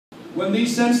When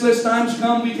these senseless times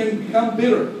come, we can become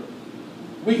bitter.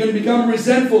 We can become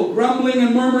resentful, grumbling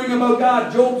and murmuring about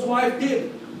God. Job's wife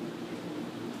did.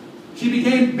 She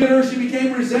became bitter. She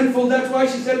became resentful. That's why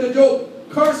she said to Job,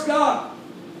 curse God.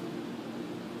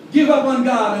 Give up on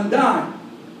God and die.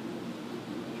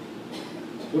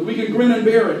 But we can grin and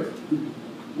bear it.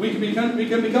 We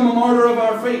can become a martyr of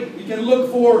our faith. We can look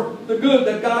for the good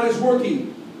that God is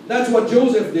working. That's what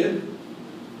Joseph did.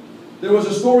 There was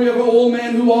a story of an old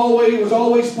man who was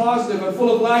always positive and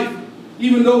full of life,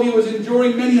 even though he was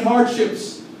enduring many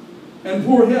hardships and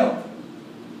poor health.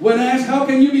 When asked, how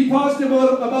can you be positive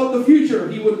about the future?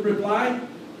 He would reply,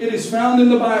 it is found in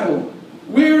the Bible.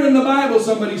 Where in the Bible,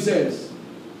 somebody says.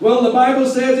 Well, the Bible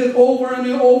says it over and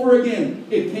over again.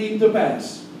 It came to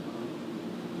pass.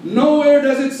 Nowhere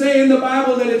does it say in the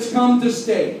Bible that it's come to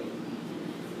stay.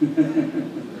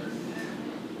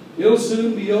 It'll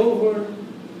soon be over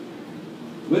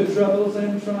with troubles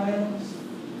and trials.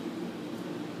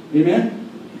 Amen?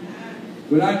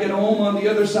 When I get home on the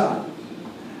other side,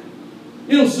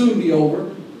 it'll soon be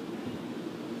over.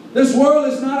 This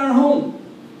world is not our home.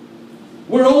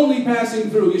 We're only passing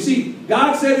through. You see,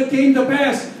 God said it came to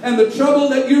pass, and the trouble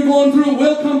that you're going through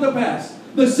will come to pass.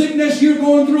 The sickness you're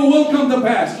going through will come to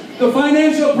pass. The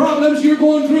financial problems you're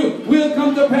going through will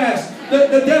come to pass.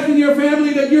 The death in your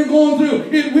family that you're going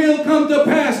through, it will come to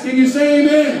pass. Can you say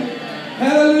amen?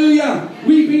 Hallelujah.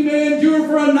 Weeping may endure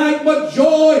for a night, but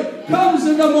joy comes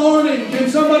in the morning. Can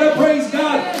somebody praise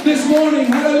God this morning?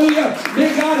 Hallelujah.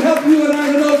 May God help you and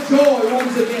I to know joy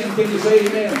once again. Can you say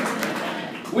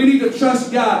amen? We need to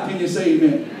trust God. Can you say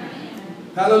amen?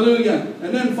 Hallelujah.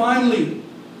 And then finally,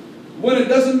 when it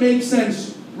doesn't make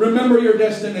sense, remember your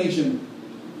destination.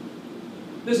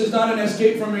 This is not an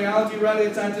escape from reality, rather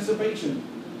it's anticipation.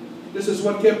 This is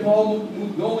what kept Paul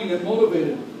going and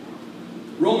motivated.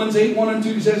 Romans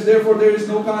 8:1-2 says, therefore there is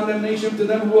no condemnation to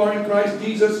them who are in Christ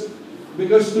Jesus,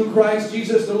 because through Christ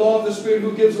Jesus the law of the Spirit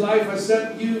who gives life has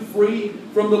set you free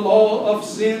from the law of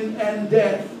sin and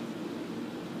death.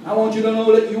 I want you to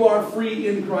know that you are free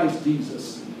in Christ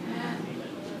Jesus.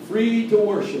 Free to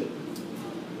worship.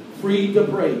 Free to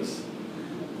praise.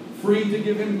 Free to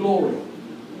give Him glory.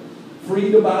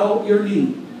 Free to bow your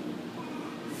knee.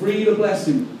 Free to bless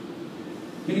Him.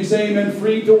 Can you say amen?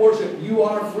 Free to worship. You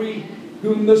are free.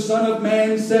 Whom the Son of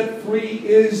Man set free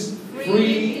is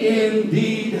free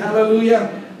indeed.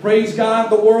 Hallelujah. Praise God.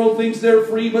 The world thinks they're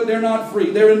free, but they're not free.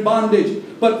 They're in bondage.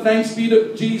 But thanks be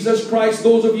to Jesus Christ.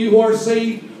 Those of you who are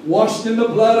saved, washed in the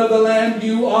blood of the Lamb,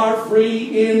 you are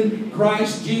free in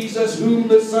Christ Jesus. Whom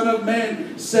the Son of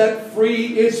Man set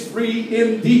free is free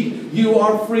indeed. You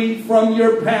are free from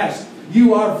your past.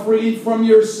 You are free from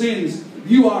your sins.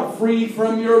 You are free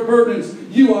from your burdens.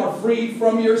 You are free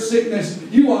from your sickness.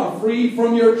 You are free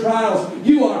from your trials.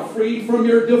 You are free from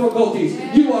your difficulties.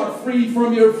 You are free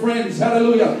from your friends.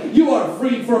 Hallelujah. You are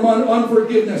free from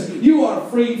unforgiveness. You are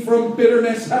free from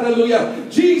bitterness. Hallelujah.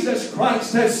 Jesus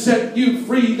Christ has set you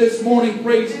free this morning.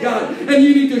 Praise God. And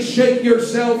you need to shake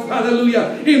yourself.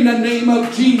 Hallelujah. In the name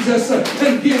of Jesus.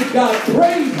 And give God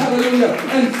praise. Hallelujah.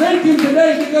 And thank Him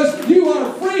today because you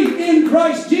are free in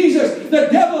Christ Jesus. The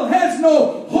devil has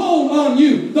no hold on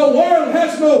you. The world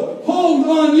has no hold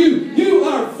on you. You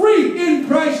are free in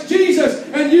Christ Jesus,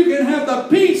 and you can have the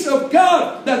peace of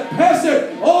God that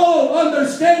passeth all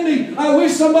understanding. I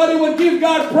wish somebody would give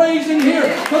God praise in here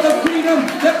for the freedom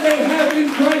that they have in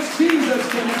Christ Jesus.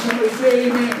 Can somebody say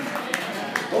amen?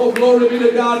 Oh, glory be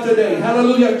to God today.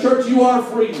 Hallelujah. Church, you are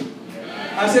free.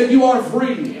 I said you are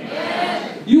free.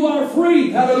 You are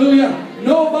free. Hallelujah.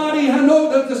 Nobody,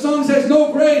 the song says,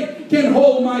 no grave can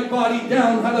hold my body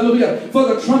down. Hallelujah.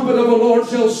 For the trumpet of the Lord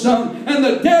shall sound, and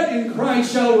the dead in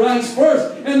Christ shall rise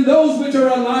first, and those which are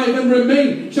alive and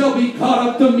remain shall be caught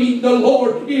up to meet the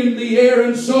Lord in the air,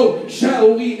 and so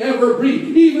shall we ever be.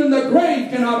 Even the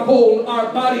grave cannot hold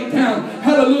our body down.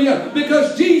 Hallelujah.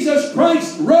 Because Jesus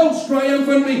Christ rose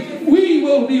triumphantly, we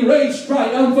will be raised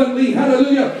triumphantly.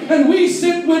 Hallelujah. And we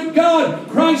sit with God,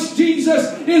 Christ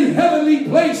Jesus, in heavenly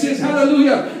places. Hallelujah.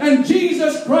 And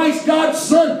Jesus Christ, God's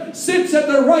Son, sits at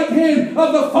the right hand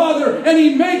of the Father, and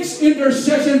He makes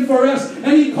intercession for us,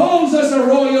 and He calls us a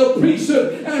royal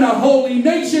priesthood and a holy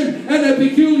nation and a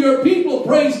peculiar people.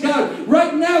 Praise God.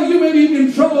 Right now you may be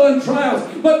in trouble and trials,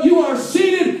 but you are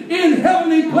seated in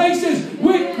heavenly places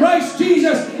with Christ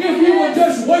Jesus. If you will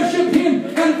just worship Him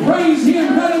and praise Him,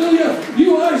 hallelujah,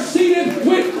 you are seated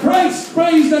with Christ.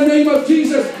 Praise the name of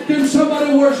Jesus. Can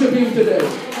somebody worship Him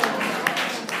today?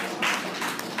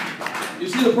 You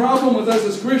see, the problem with us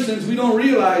as Christians, we don't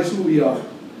realize who we are.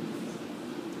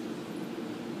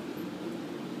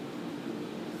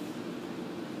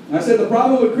 I said the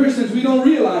problem with Christians, we don't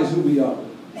realize who we are.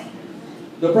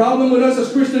 The problem with us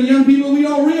as Christian young people, we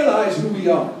don't realize who we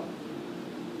are.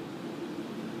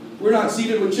 We're not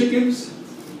seated with chickens.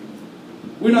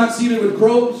 We're not seated with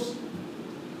crows.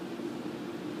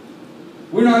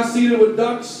 We're not seated with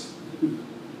ducks.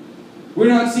 We're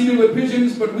not seated with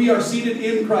pigeons, but we are seated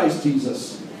in Christ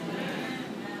Jesus.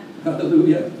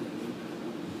 Hallelujah.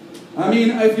 I mean,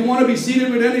 if you want to be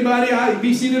seated with anybody,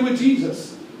 be seated with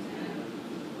Jesus.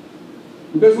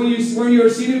 Because when you're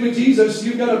seated with Jesus,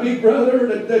 you've got a big brother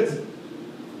that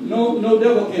no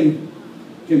devil can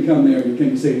come near you. Can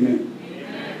you say amen?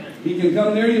 He can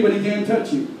come near you, but he can't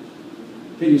touch you.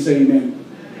 Can you say amen?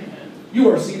 You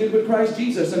are seated with Christ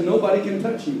Jesus, and nobody can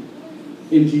touch you.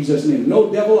 In Jesus' name. No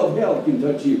devil of hell can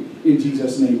touch you. In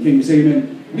Jesus' name. Can you say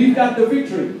amen? We've got the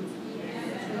victory.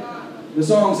 The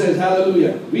song says,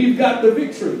 hallelujah. We've got the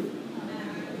victory.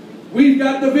 We've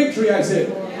got the victory, I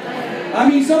said. I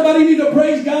mean, somebody needs to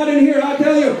praise God in here. I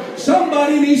tell you,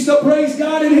 somebody needs to praise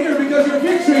God in here because your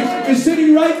victory is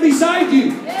sitting right beside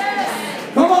you.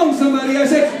 Come on, somebody. I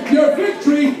said, your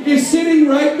victory is sitting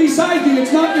right beside you.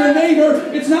 It's not your neighbor.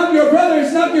 It's not your brother.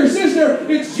 It's not your sister.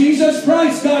 It's Jesus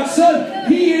Christ, God's Son.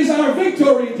 He is our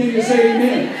victory. Can you say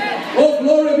amen? Oh,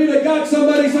 glory be to God.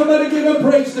 Somebody give him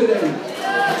praise today.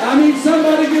 I mean,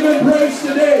 somebody give him praise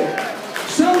today.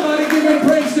 Somebody give him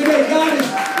praise today. God is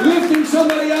lifting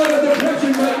somebody out of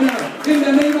depression right now. In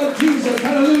the name of Jesus.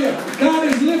 Hallelujah. God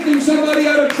is lifting somebody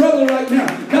out of trouble right now.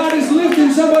 God is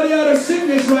lifting somebody out of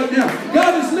sickness right now.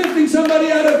 God is lifting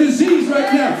somebody out of disease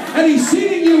right now. And he's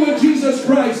seating you with Jesus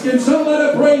Christ. Can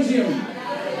somebody praise him?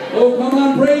 Oh, come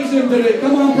on, praise him today.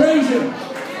 Come on, praise him.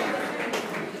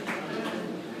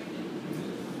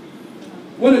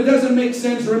 When it doesn't make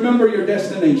sense, remember your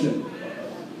destination.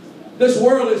 This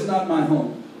world is not my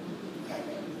home.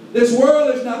 This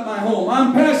world is not my home.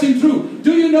 I'm passing through.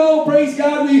 Do you know, praise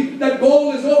God, that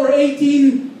gold is over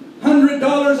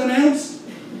 $1,800 an ounce?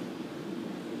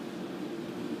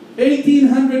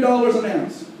 $1,800 an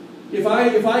ounce. If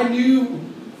I knew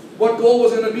what gold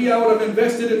was going to be, I would have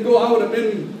invested in gold. I would have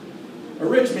been a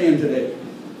rich man today.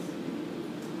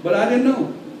 But I didn't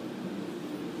know.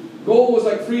 Gold was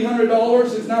like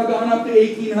 $300. It's now gone up to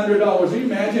 $1,800. Can you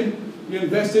imagine? You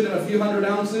invested in a few hundred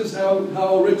ounces,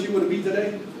 how rich you would be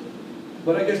today?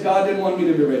 But I guess God didn't want me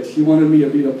to be rich. He wanted me to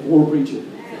be a poor preacher.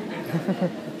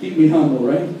 Keep me humble,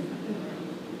 right?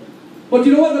 But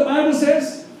you know what the Bible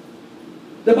says?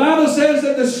 The Bible says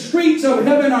that the streets of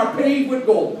heaven are paved with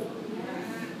gold.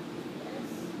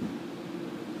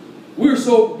 We're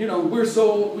so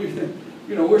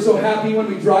happy when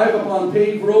we drive upon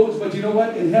paved roads, but you know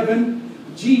what? In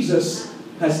heaven, Jesus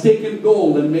has taken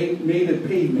gold and made it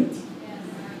pavement.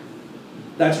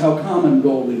 That's how common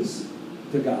gold is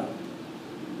to God.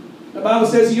 The Bible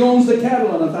says he owns the cattle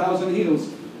on 1,000 hills.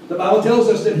 The Bible tells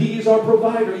us that he is our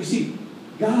provider. You see,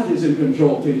 God is in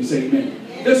control. Can you say amen?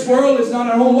 This world is not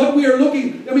our home. What we are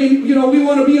looking, we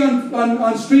want to be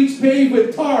on streets paved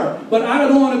with tar, but I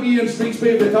don't want to be on streets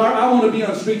paved with tar. I want to be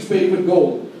on streets paved with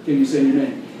gold. Can you say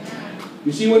amen?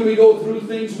 You see, when we go through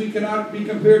things, we cannot be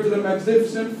compared to the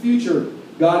magnificent future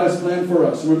God has planned for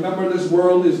us. Remember, this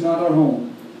world is not our home.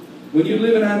 When you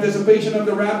live in anticipation of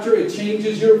the rapture, it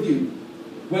changes your view.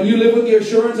 When you live with the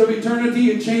assurance of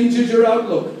eternity, it changes your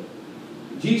outlook.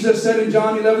 Jesus said in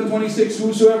John 11:26,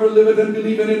 whosoever liveth and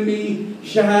believeth in me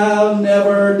shall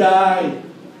never die.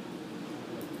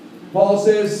 Paul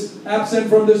says, absent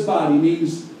from this body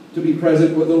means to be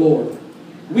present with the Lord.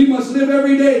 We must live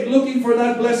every day looking for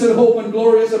that blessed hope and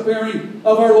glorious appearing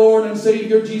of our Lord and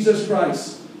Savior Jesus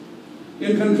Christ.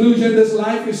 In conclusion, this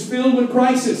life is filled with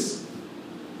crisis.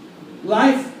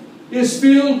 Life is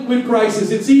filled with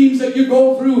crisis. It seems that you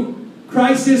go through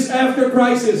crisis after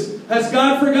crisis. Has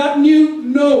God forgotten you?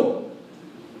 No.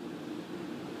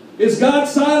 Is God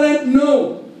silent?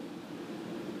 No.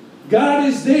 God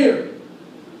is there.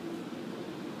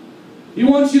 He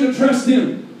wants you to trust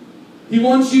him. He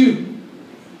wants you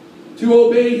to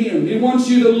obey him. He wants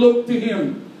you to look to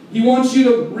him. He wants you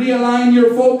to realign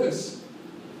your focus.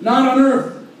 Not on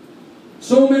earth.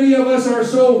 So many of us are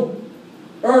so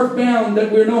earthbound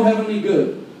that we're no heavenly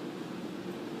good.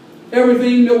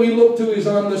 Everything that we look to is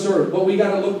on this earth, but we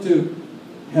got to look to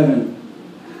heaven.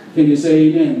 Can you say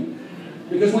amen?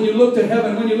 Because when you look to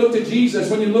heaven, when you look to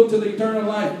Jesus, when you look to the eternal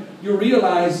life, you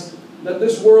realize that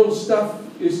this world's stuff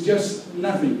is just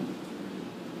nothing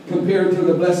compared to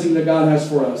the blessing that God has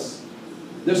for us.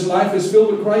 This life is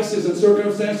filled with crises and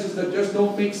circumstances that just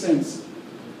don't make sense.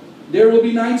 There will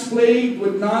be nights plagued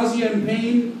with nausea and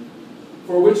pain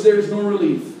for which there is no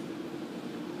relief.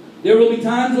 There will be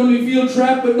times when we feel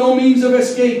trapped with no means of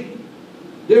escape.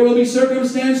 There will be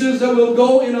circumstances that will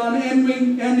go in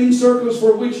unending circles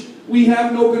for which we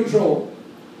have no control.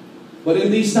 But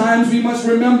in these times we must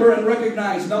remember and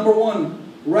recognize, number one,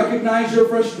 recognize your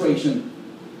frustration.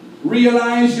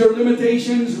 Realize your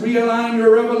limitations, realign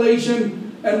your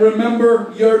revelation, and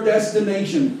remember your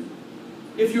destination.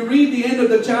 If you read the end of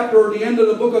the chapter or the end of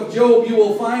the book of Job, you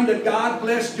will find that God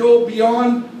blessed Job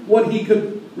beyond what he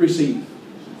could receive.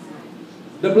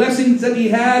 The blessings that he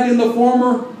had in the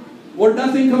former were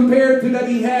nothing compared to that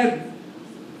he had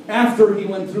after he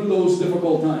went through those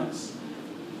difficult times.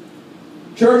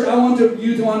 Church, I want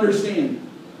you to understand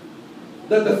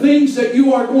that the things that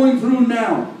you are going through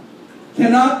now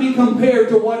cannot be compared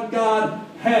to what God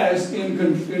has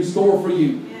in store for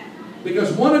you.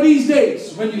 Because one of these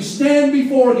days, when you stand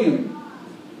before Him,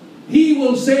 He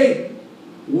will say,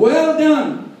 "Well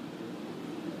done,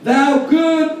 thou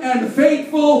good and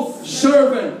faithful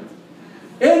servant.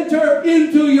 Enter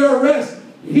into your rest.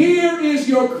 Here is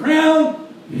your crown.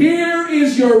 Here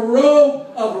is your robe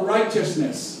of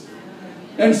righteousness."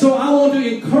 And so I want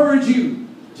to encourage you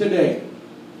today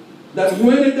that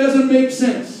when it doesn't make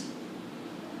sense,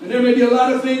 and there may be a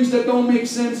lot of things that don't make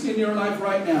sense in your life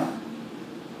right now,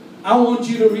 I want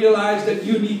you to realize that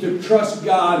you need to trust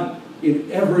God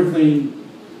in everything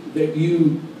that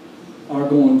you are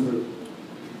going through.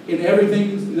 In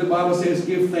everything, the Bible says,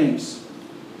 give thanks,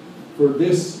 for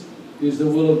this is the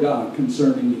will of God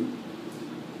concerning you.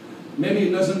 Maybe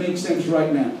it doesn't make sense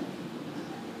right now,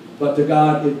 but to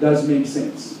God it does make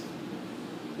sense.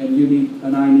 And you need,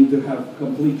 and I need to have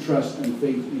complete trust and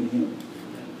faith in Him.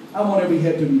 I want every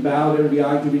head to be bowed, every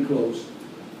eye to be closed.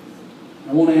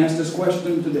 I want to ask this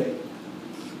question today.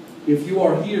 If you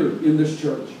are here in this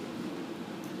church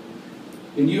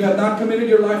and you have not committed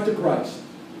your life to Christ,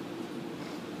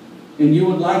 and you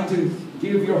would like to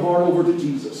give your heart over to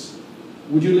Jesus,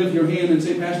 would you lift your hand and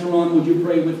say, "Pastor Ron, would you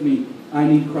pray with me? I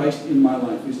need Christ in my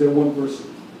life." Is there one person?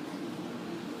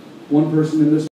 One person in this